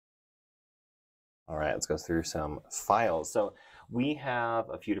All right, let's go through some files. So we have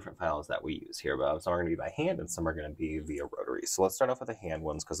a few different files that we use here, but some are going to be by hand and some are going to be via rotary. So let's start off with the hand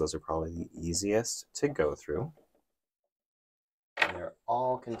ones because those are probably the easiest to go through. And they're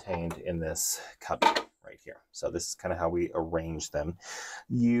all contained in this cubby right here. So this is kind of how we arrange them.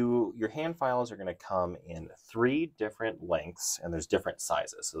 Your hand files are going to come in 3 different lengths, and there's different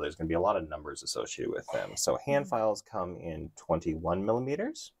sizes. So there's going to be a lot of numbers associated with them. So hand files come in 21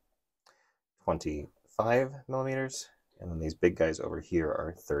 millimeters, 25 millimeters, and then these big guys over here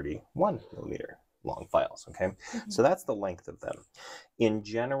are 31 millimeter long files, okay? So that's the length of them. In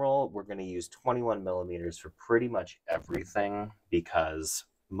general, we're going to use 21 millimeters for pretty much everything because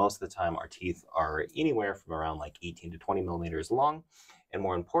most of the time our teeth are anywhere from around like 18 to 20 millimeters long. And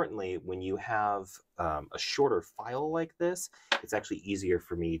more importantly, when you have a shorter file like this, it's actually easier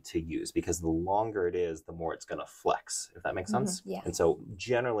for me to use because the longer it is, the more it's going to flex, if that makes sense. Yeah. And so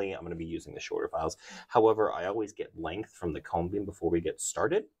generally, I'm going to be using the shorter files. However, I always get length from the cone beam before we get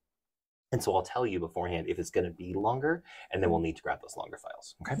started. And so I'll tell you beforehand if it's going to be longer, and then we'll need to grab those longer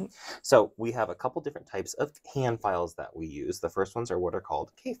files, okay? So we have a couple different types of hand files that we use. The first ones are what are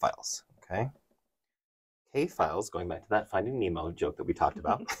called K files, okay? K files, going back to that Finding Nemo joke that we talked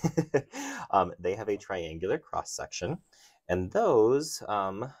about, they have a triangular cross section, and those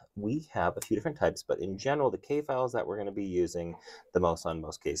we have a few different types, but in general, the K files that we're going to be using the most on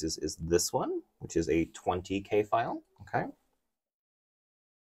most cases is this one, which is a 20K file, okay?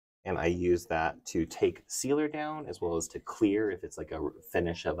 And I use that to take sealer down as well as to clear if it's like a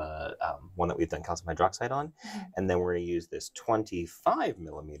finish of a one that we've done calcium hydroxide on. And then we're going to use this 25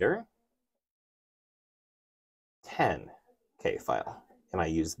 millimeter 10K file. And I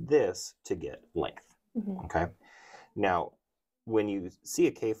use this to get length. Okay. Now, when you see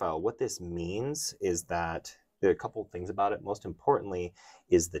a K file, what this means is that there are a couple of things about it. Most importantly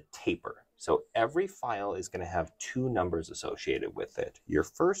is the taper. So every file is going to have 2 numbers associated with it. Your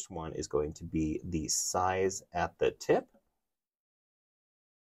first one is going to be the size at the tip.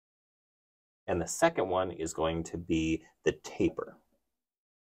 And the second one is going to be the taper.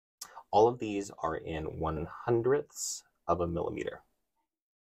 All of these are in 1/100ths of a millimeter.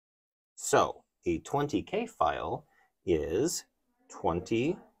 So a 20K file is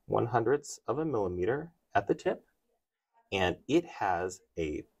 20/100ths of a millimeter at the tip, and it has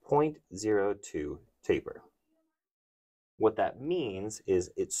a 0.02 taper. What that means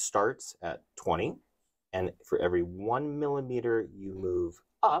is it starts at 20, and for every 1 millimeter you move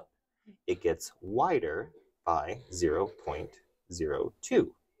up, it gets wider by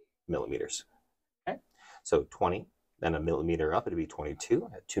 0.02 millimeters. Okay, so 20, then a millimeter up, it'd be 22,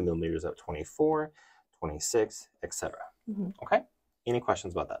 at 2 millimeters up, 24, 26, etc. Okay, any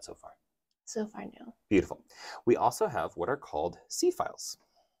questions about that so far? So far, no. Beautiful. We also have what are called C files.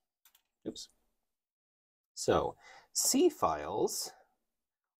 Oops. So C files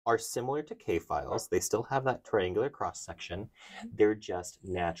are similar to K files. They still have that triangular cross section. They're just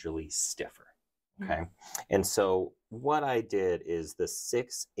naturally stiffer. Okay. And so what I did is the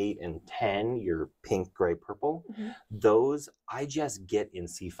 6, 8, and 10, your pink, gray, purple, those I just get in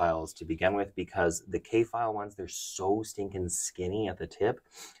C files to begin with because the K file ones, they're so stinking skinny at the tip.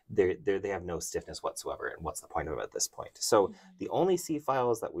 They have no stiffness whatsoever. And what's the point of it at this point? So the only C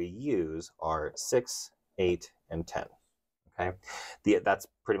files that we use are 6, 8, and 10. Okay. That's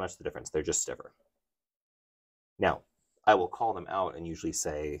pretty much the difference. They're just stiffer. Now, I will call them out and usually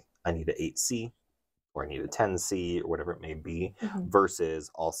say, I need an 8C. Or I need a 10C or whatever it may be, versus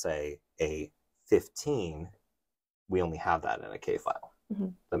I'll say a 15, we only have that in a K file.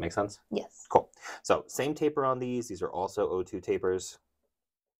 Does that make sense? Yes. Cool. So same taper on these. These are also O2 tapers.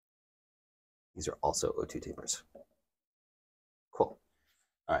 These are also O2 tapers. Cool.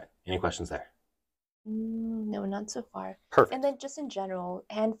 All right. Any questions there? No, not so far. Perfect. And then just in general,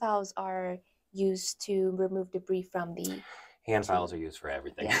 hand files are used to remove debris from the... Hand files are used for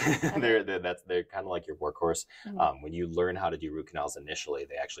everything. Yeah. They're kind of like your workhorse. When you learn how to do root canals initially,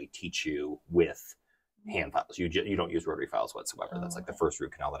 they actually teach you with hand files. You don't use rotary files whatsoever. That's like the first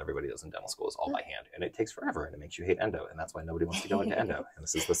root canal that everybody does in dental school is all by hand, and it takes forever, and it makes you hate endo, and that's why nobody wants to go into endo. And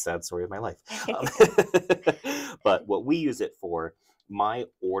this is the sad story of my life. But what we use it for, my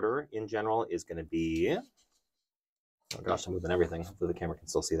order in general is going to be. Oh gosh, I'm moving everything. Hopefully the camera can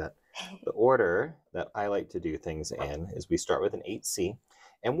still see that. The order that I like to do things in is we start with an 8C.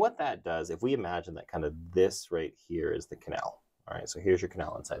 And what that does, if we imagine that kind of this right here is the canal. All right, so here's your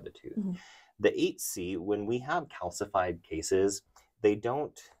canal inside the tooth. The 8C, when we have calcified cases, it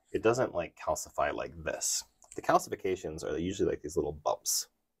doesn't like calcify like this. The calcifications are usually like these little bumps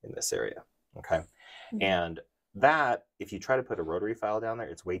in this area, okay? And that, if you try to put a rotary file down there,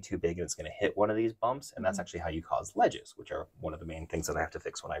 it's way too big and it's going to hit one of these bumps. And that's actually how you cause ledges, which are one of the main things that I have to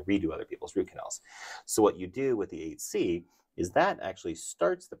fix when I redo other people's root canals. So what you do with the 8C is that actually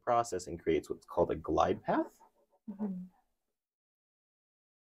starts the process and creates what's called a glide path.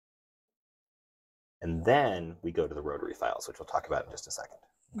 And then we go to the rotary files, which we'll talk about in just a second.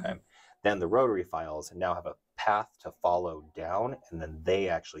 Okay. Then the rotary files now have a path to follow down, and then they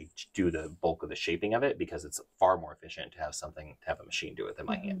actually do the bulk of the shaping of it because it's far more efficient to have a machine do it than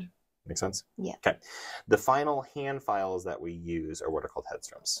my hand. Make sense? Yeah. Okay. The final hand files that we use are what are called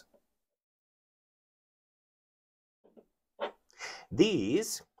Hedstroms.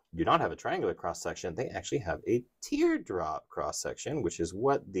 These do not have a triangular cross section. They actually have a teardrop cross section, which is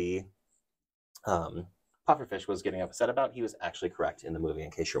what the pufferfish was getting upset about. He was actually correct in the movie,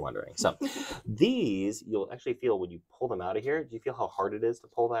 in case you're wondering. So these, you'll actually feel when you pull them out of here. Do you feel how hard it is to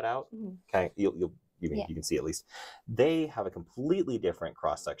pull that out? Okay, you can see at least. They have a completely different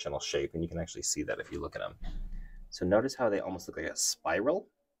cross-sectional shape, and you can actually see that if you look at them. So notice how they almost look like a spiral.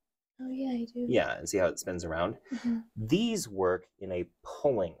 Oh yeah, I do. Yeah, and see how it spins around? These work in a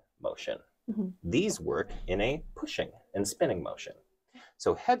pulling motion. These work in a pushing and spinning motion.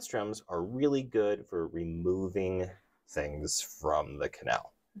 So Hedstroms are really good for removing things from the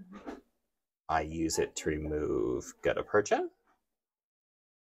canal. I use it to remove gutta percha.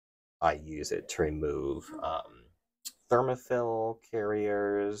 I use it to remove thermofill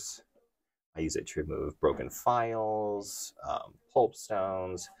carriers. I use it to remove broken files, pulp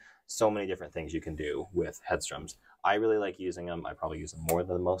stones, so many different things you can do with Hedstroms. I really like using them. I probably use them more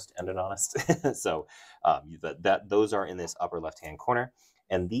than most endodontists. So those are in this upper left-hand corner.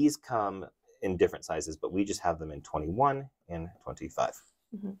 And these come in different sizes, but we just have them in 21 and 25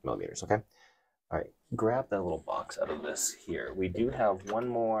 millimeters, okay? All right, grab that little box out of this here. We do have one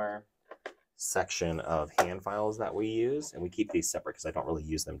more section of hand files that we use, and we keep these separate because I don't really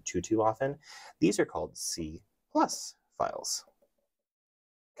use them too often. These are called C+ files,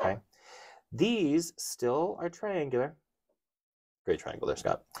 okay? These still are triangular. Great triangle there,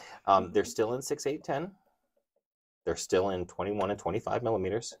 Scott. They're still in 6, 8, 10. They're still in 21 and 25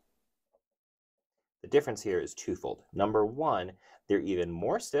 millimeters. The difference here is twofold. Number one, they're even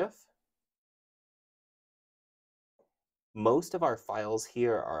more stiff. Most of our files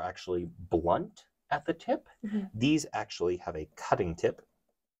here are actually blunt at the tip. These actually have a cutting tip.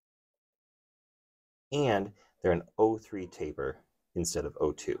 And they're an 0.3 taper instead of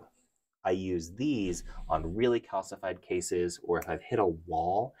 0.2. I use these on really calcified cases, or if I've hit a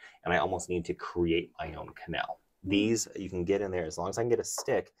wall and I almost need to create my own canal. These you can get in there as long as I can get a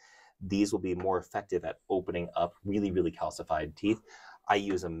stick. These will be more effective at opening up really calcified teeth. I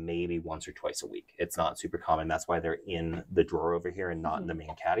use them maybe once or twice a week. It's not super common. That's why they're in the drawer over here and not in the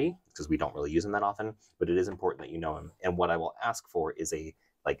main caddy, because we don't really use them that often. But it is important that you know them. And what I will ask for is a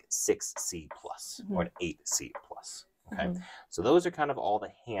 6C+ or an 8C+. Okay, so those are kind of all the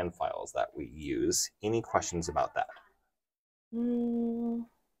hand files that we use. Any questions about that?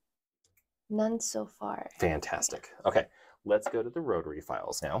 None so far. Fantastic. Okay, let's go to the rotary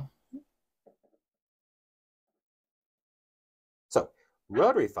files now. So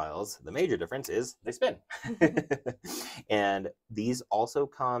rotary files, the major difference is they spin. And these also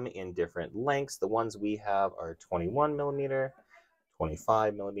come in different lengths. The ones we have are 21 millimeter,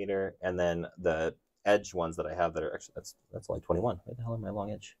 25 millimeter, and then the edge ones that I have that are actually, that's only 21. Where the hell am I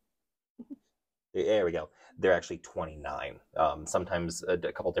long edge? There we go. They're actually 29. Sometimes a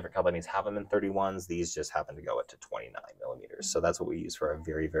couple different companies have them in 31s. These just happen to go up to 29 millimeters. So that's what we use for our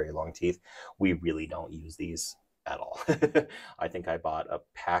very long teeth. We really don't use these at all. I think I bought a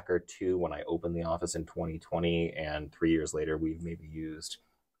pack or two when I opened the office in 2020, and 3 years later we've maybe used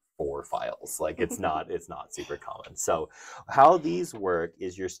 4 files. Like it's not super common. So how these work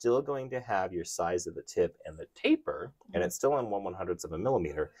is you're still going to have your size of the tip and the taper, and it's still in 1/100th of a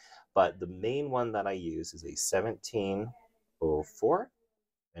millimeter, but the main one that I use is a 1704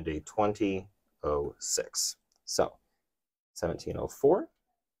 and a 2006. So 1704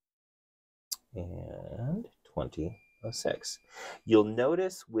 and 2006. You'll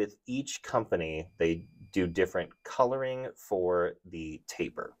notice with each company, they do different coloring for the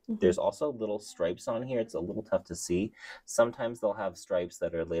taper. There's also little stripes on here. It's a little tough to see. Sometimes they'll have stripes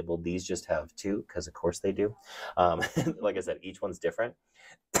that are labeled. These just have 2, because of course they do. Like I said, each one's different.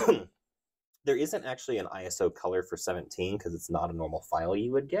 There isn't actually an ISO color for 17 because it's not a normal file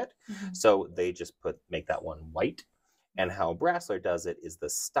you would get. So they just make that one white. And how Brasseler does it is the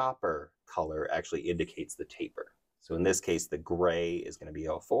stopper color actually indicates the taper. So in this case, the gray is going to be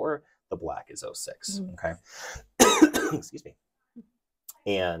 04, the black is 06. Okay. Excuse me.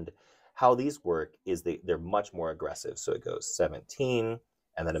 And how these work is they're much more aggressive. So it goes 17,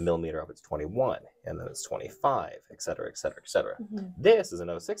 and then a millimeter up, it's 21, and then it's 25, et cetera, et cetera, et cetera. This is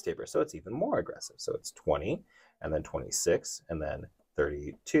an 06 taper, so it's even more aggressive. So it's 20, and then 26, and then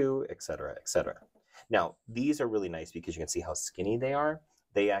 32, et cetera, et cetera. Now, these are really nice because you can see how skinny they are.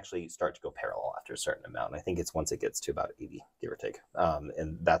 They actually start to go parallel after a certain amount. And I think it's once it gets to about 80, give or take.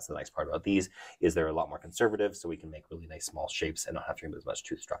 And that's the nice part about these is they're a lot more conservative, so we can make really nice small shapes and not have to remove as much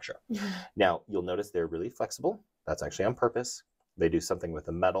tooth structure. Now, you'll notice they're really flexible. That's actually on purpose. They do something with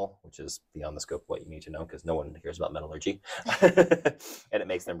the metal, which is beyond the scope of what you need to know because no one hears about metallurgy. And it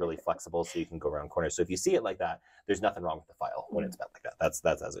makes them really flexible so you can go around corners. So if you see it like that, there's nothing wrong with the file when it's bent like that.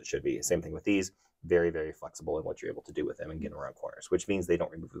 That's as it should be. Same thing with these. Very, very flexible in what you're able to do with them and get around corners, which means they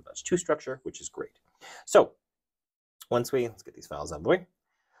don't remove as much tooth structure, which is great. So let's get these files out of the way.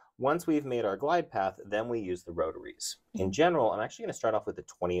 Once we've made our glide path, then we use the rotaries. In general, I'm actually going to start off with the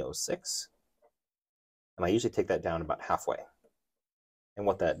 2006, and I usually take that down about halfway. And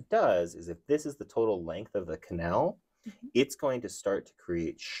what that does is if this is the total length of the canal, it's going to start to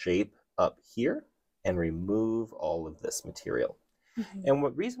create shape up here and remove all of this material. And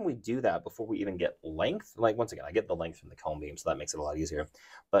what reason we do that before we even get length, like once again, I get the length from the cone beam, so that makes it a lot easier.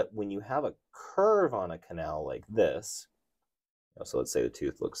 But when you have a curve on a canal like this, so let's say the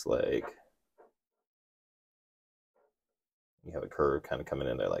tooth looks like, you have a curve kind of coming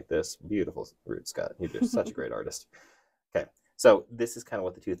in there like this. Beautiful root, Scott. You're just such a great artist. Okay, so this is kind of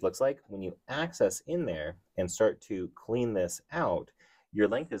what the tooth looks like. When you access in there and start to clean this out, your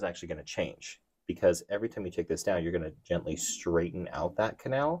length is actually going to change. Because every time you take this down, you're going to gently straighten out that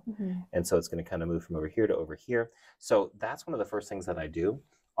canal. And so it's going to kind of move from over here to over here. So that's one of the first things that I do.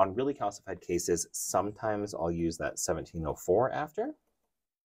 On really calcified cases, sometimes I'll use that 1704 after.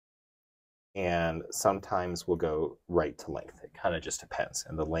 And sometimes we'll go right to length. It kind of just depends.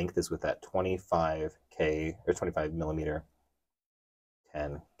 And the length is with that 25K or 25 millimeter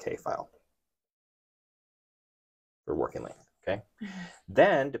 10K file for working length. Okay.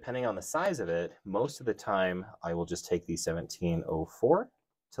 Then, depending on the size of it, most of the time I will just take the 1704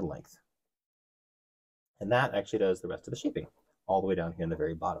 to length. And that actually does the rest of the shaping all the way down here in the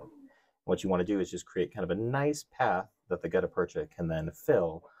very bottom. What you want to do is just create kind of a nice path that the gutta percha can then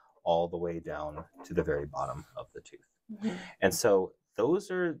fill all the way down to the very bottom of the tooth. And so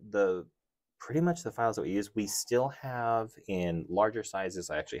those are pretty much the files that we use. We still have in larger sizes,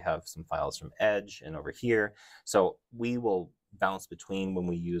 I actually have some files from Edge and over here. So we will bounce between when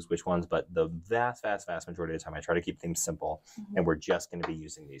we use which ones, but the vast majority of the time I try to keep things simple, and we're just going to be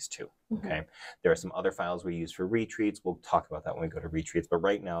using these two. Okay. There are some other files we use for retreats. We'll talk about that when we go to retreats, but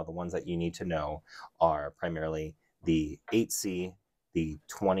right now the ones that you need to know are primarily the 8C, the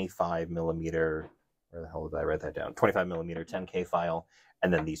 25 millimeter, where the hell did I write that down? 25 millimeter 10K file,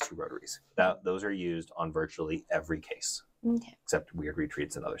 and then these two rotaries. Those are used on virtually every case, except weird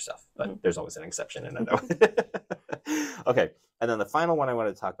retreats and other stuff. But there's always an exception in it. Okay, and then the final one I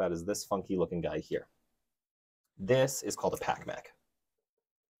wanted to talk about is this funky looking guy here. This is called a pacmac.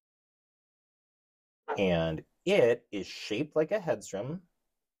 And it is shaped like a headstrom,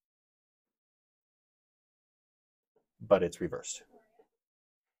 but it's reversed.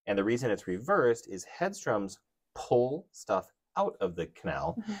 And the reason it's reversed is headstroms pull stuff out of the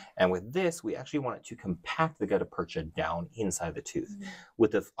canal. And with this, we actually want it to compact the gutta percha down inside the tooth.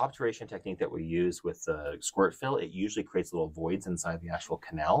 With the obturation technique that we use with the squirt fill, it usually creates little voids inside the actual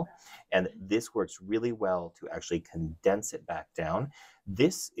canal. And this works really well to actually condense it back down.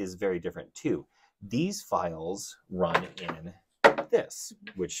 This is very different too. These files run in this,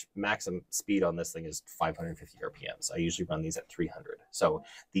 which maximum speed on this thing is 550 RPMs. I usually run these at 300. So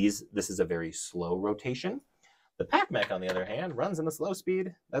this is a very slow rotation. The pacmac, on the other hand, runs in a slow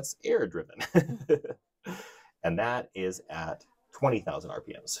speed that's air driven. And that is at 20,000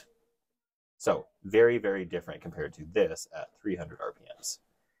 RPMs. So very, very different compared to this at 300 RPMs.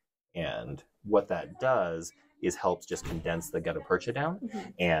 And what that does is helps just condense the gutta percha down.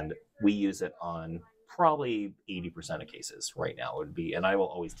 And we use it on probably 80% of cases right now would be, and I will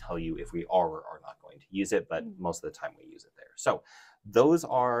always tell you if we are or are not going to use it, but most of the time we use it there. So those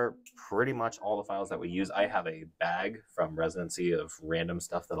are pretty much all the files that we use. I have a bag from residency of random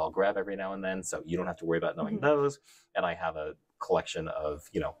stuff that I'll grab every now and then, so you don't have to worry about knowing those. And I have a collection of,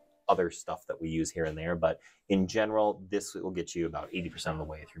 other stuff that we use here and there, but in general, this will get you about 80% of the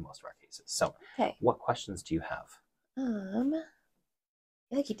way through most of our cases. So what questions do you have? I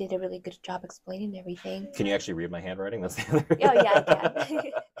feel like you did a really good job explaining everything. Can you actually read my handwriting? That's the other. Oh, yeah, I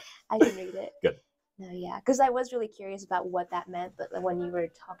can. I can read it. Good. No, yeah, because I was really curious about what that meant, but when you were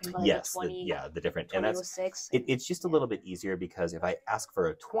talking about yes, the 20, the different, and that's 2006, it's just a little bit easier because if I ask for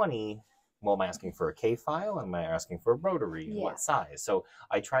a 20, well, am I asking for a K file? Am I asking for a rotary? And Yeah. what size? So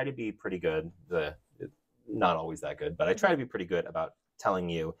I try to be pretty good. Not always that good, but I try to be pretty good about telling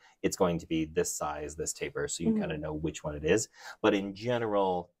you it's going to be this size, this taper, so you kind of know which one it is. But in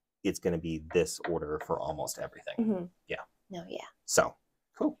general, it's going to be this order for almost everything. Yeah. No, yeah. So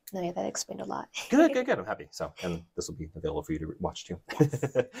cool. No, yeah, that explained a lot. Good. I'm happy. So, and this will be available for you to watch too.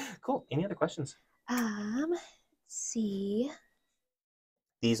 Cool. Any other questions? Let's see.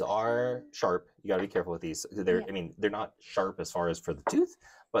 These are sharp. You got to be careful with these. They're, I mean, they're not sharp as far as for the tooth,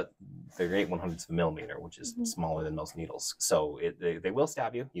 but they're 8/100ths of a millimeter, which is smaller than most needles. So they will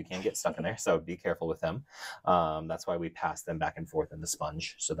stab you. You can get stuck in there. So be careful with them. That's why we pass them back and forth in the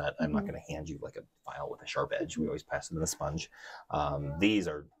sponge, so that I'm not going to hand you like a file with a sharp edge. We always pass them in the sponge. These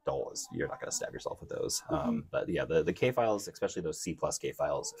are dull as you're not going to stab yourself with those. But yeah, the K files, especially those C+ K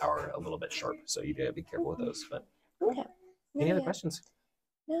files, are a little bit sharp. So you got to be careful with those. But okay. Any other questions?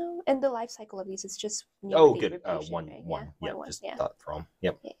 No, and the life cycle of these is just good. One. Yep, just throw them.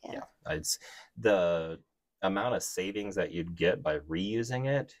 Yep. Yeah. It's the amount of savings that you'd get by reusing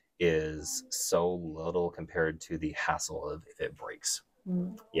it is so little compared to the hassle of if it breaks.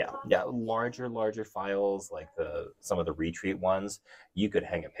 Yeah. Larger files like some of the retreat ones, you could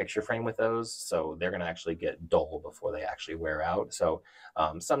hang a picture frame with those, so they're going to actually get dull before they actually wear out. So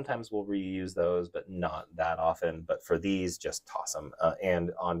sometimes we'll reuse those, but not that often. But for these, just toss them.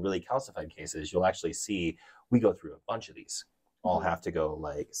 And on really calcified cases, you'll actually see we go through a bunch of these. All have to go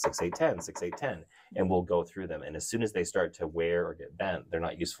like 6/810, 6/810, and we'll go through them. And as soon as they start to wear or get bent, they're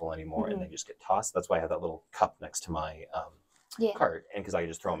not useful anymore, and they just get tossed. That's why I have that little cup next to my cart, and because I can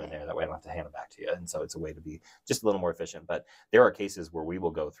just throw them in there, that way I don't have to hand them back to you. And so it's a way to be just a little more efficient. But there are cases where we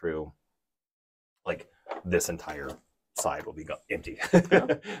will go through like this entire side will be empty.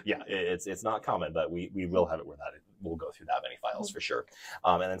 Yeah, it's not common, but we will have it where that we'll go through that many files for sure.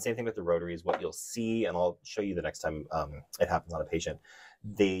 And then same thing with the rotaries. What you'll see, and I'll show you the next time it happens on a patient.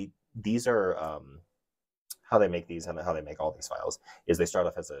 These are how they make these and how they make all these files is they start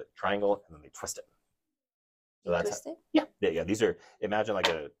off as a triangle and then they twist it. So that's yeah. These are, imagine like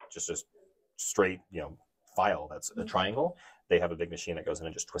just a straight file that's a triangle. They have a big machine that goes in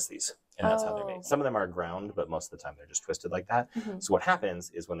and just twists these, and that's how they're made. Some of them are ground, but most of the time they're just twisted like that. So what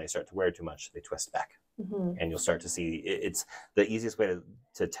happens is when they start to wear too much, they twist back, and you'll start to see it's the easiest way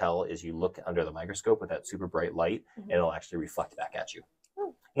to tell is you look under the microscope with that super bright light, and it'll actually reflect back at you.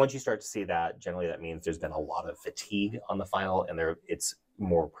 Once you start to see that, generally that means there's been a lot of fatigue on the file, and it's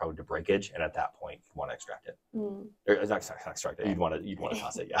more prone to breakage, and at that point you want to extract it. Or not extract it. You'd want to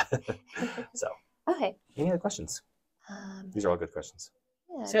toss it. Yeah. So. Okay. Any other questions? These are all good questions.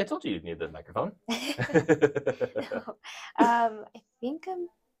 Yeah. See, I told you you'd need the microphone. No. I think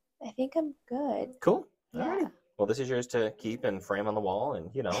I'm good. Cool. Yeah. All right. Well, this is yours to keep and frame on the wall,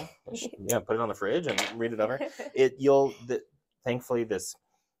 and put it on the fridge and read it over. Thankfully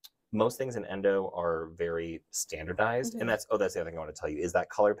most things in endo are very standardized, and that's the other thing I want to tell you is that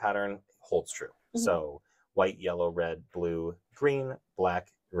color pattern holds true. So white, yellow, red, blue, green,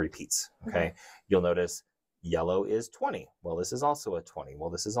 black repeats. Okay, you'll notice yellow is 20. Well, this is also a 20. Well,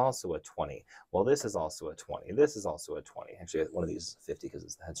 this is also a 20. Well, this is also a 20. This is also a 20. Actually, one of these is 50 because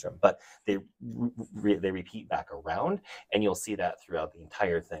it's the Hedstroms. But they repeat back around, and you'll see that throughout the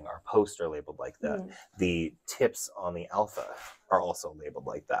entire thing. Our posts are labeled like that. The tips on the alpha are also labeled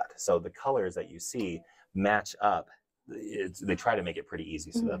like that. So the colors that you see match up. They try to make it pretty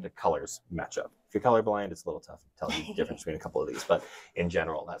easy so that the colors match up. If you're colorblind, it's a little tough to tell the difference between a couple of these. But in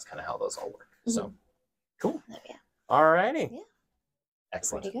general, that's kind of how those all work. So. Cool. Oh, yeah. All righty. Yeah.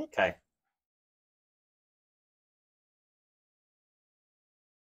 Excellent. Pretty good. Okay.